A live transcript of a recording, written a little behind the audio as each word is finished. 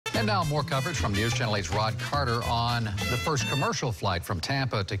And now more coverage from News Channel 8's Rod Carter on the first commercial flight from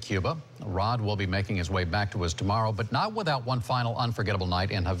Tampa to Cuba. Rod will be making his way back to us tomorrow, but not without one final unforgettable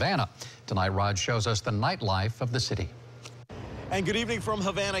night in Havana. Tonight, Rod shows us the nightlife of the city. And good evening from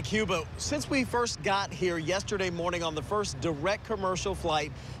Havana, Cuba. Since we first got here yesterday morning on the first direct commercial flight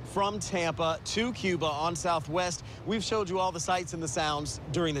from Tampa to Cuba on Southwest, we've showed you all the sights and the sounds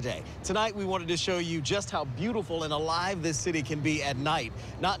during the day. Tonight, we wanted to show you just how beautiful and alive this city can be at night.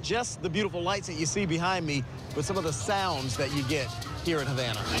 Not just the beautiful lights that you see behind me, but some of the sounds that you get here in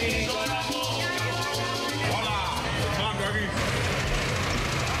Havana.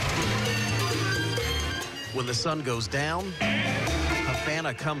 When the sun goes down,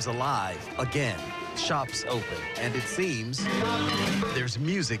 Havana comes alive again. Shops open, and it seems there's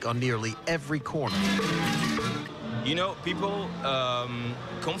music on nearly every corner. You know, people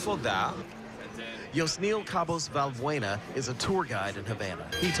come for that. Yosniel Cabos Valbuena is a tour guide in Havana.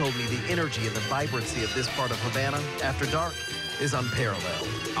 He told me the energy and the vibrancy of this part of Havana after dark is unparalleled.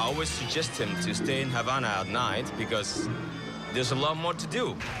 I always suggest him to stay in Havana at night because there's a lot more to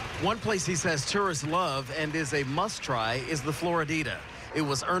do. One place he says tourists love and is a must-try is the Floridita. It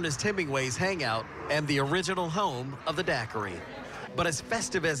was Ernest Hemingway's hangout and the original home of the daiquiri. But as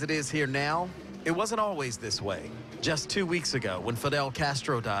festive as it is here now, it wasn't always this way. Just 2 weeks ago, when Fidel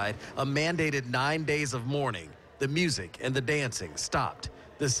Castro died, a mandated 9 days of mourning, the music and the dancing stopped.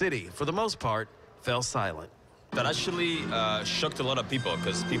 The city, for the most part, fell silent. That actually shocked a lot of people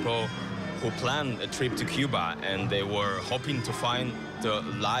because people who planned a trip to Cuba and they were hoping to find the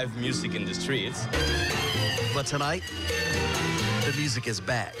live music in the streets. But tonight, the music is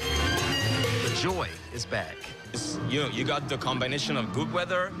back. The joy is back. You got the combination of good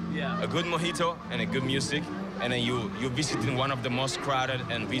weather, a good mojito, and a good music, and then you visited one of the most crowded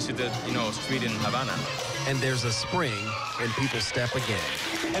and visited, street in Havana. And there's a spring and people step again.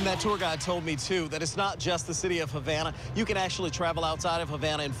 And that tour guide told me, too, that it's not just the city of Havana. You can actually travel outside of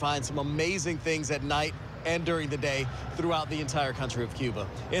Havana and find some amazing things at night and during the day throughout the entire country of Cuba.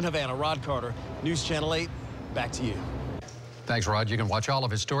 In Havana, Rod Carter, News Channel 8, back to you. Thanks, Rod. You can watch all of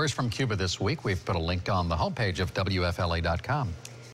his stories from Cuba this week. We've put a link on the homepage of WFLA.com.